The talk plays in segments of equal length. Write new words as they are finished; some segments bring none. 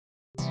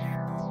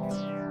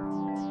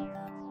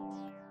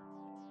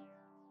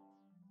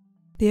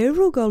The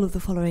overall goal of the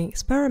following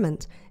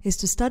experiment is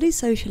to study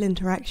social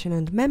interaction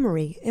and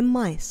memory in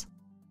mice.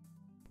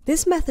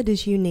 This method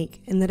is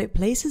unique in that it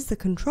places the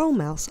control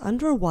mouse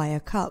under a wire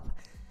cup,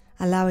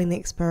 allowing the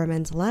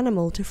experimental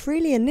animal to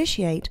freely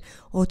initiate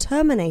or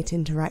terminate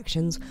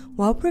interactions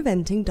while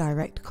preventing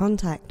direct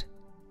contact.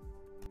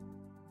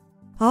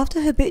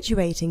 After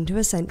habituating to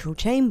a central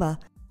chamber,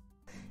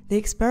 the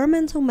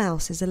experimental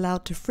mouse is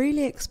allowed to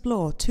freely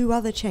explore two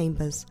other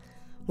chambers,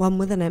 one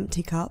with an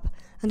empty cup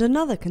and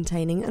another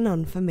containing an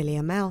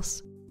unfamiliar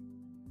mouse.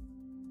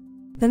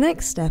 The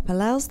next step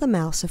allows the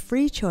mouse a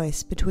free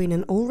choice between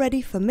an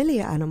already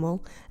familiar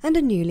animal and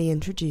a newly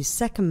introduced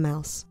second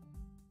mouse.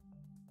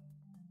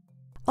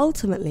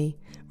 Ultimately,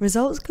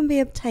 results can be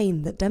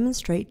obtained that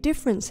demonstrate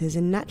differences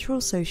in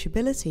natural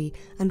sociability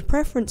and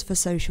preference for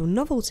social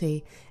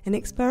novelty in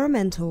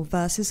experimental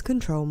versus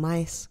control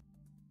mice.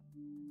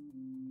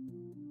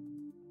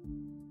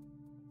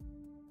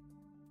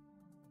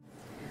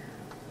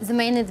 The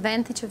main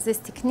advantage of this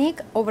technique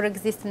over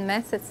existing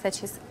methods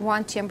such as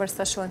one-chamber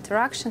social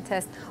interaction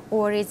test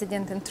or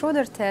resident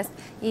intruder test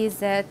is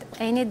that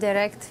any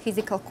direct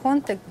physical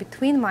contact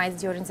between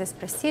mice during this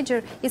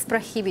procedure is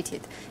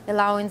prohibited,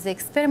 allowing the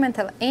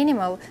experimental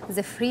animal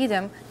the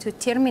freedom to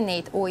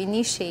terminate or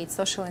initiate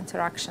social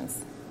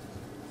interactions.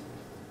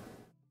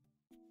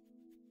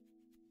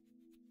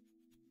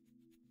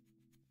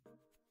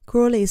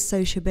 Crawley's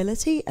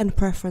sociability and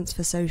preference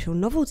for social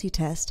novelty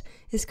test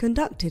is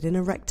conducted in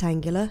a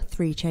rectangular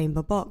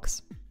 3-chamber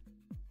box.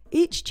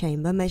 Each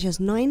chamber measures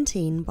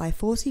 19 by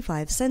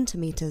 45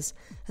 centimeters,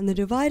 and the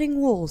dividing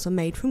walls are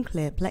made from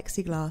clear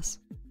plexiglass.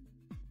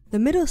 The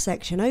middle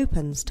section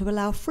opens to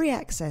allow free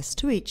access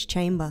to each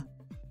chamber.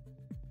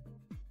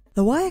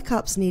 The wire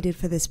cups needed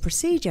for this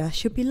procedure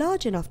should be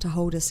large enough to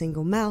hold a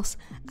single mouse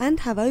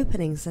and have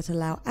openings that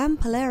allow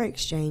ample air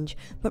exchange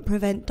but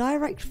prevent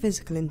direct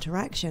physical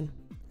interaction.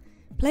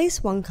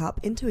 Place one cup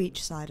into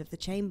each side of the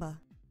chamber.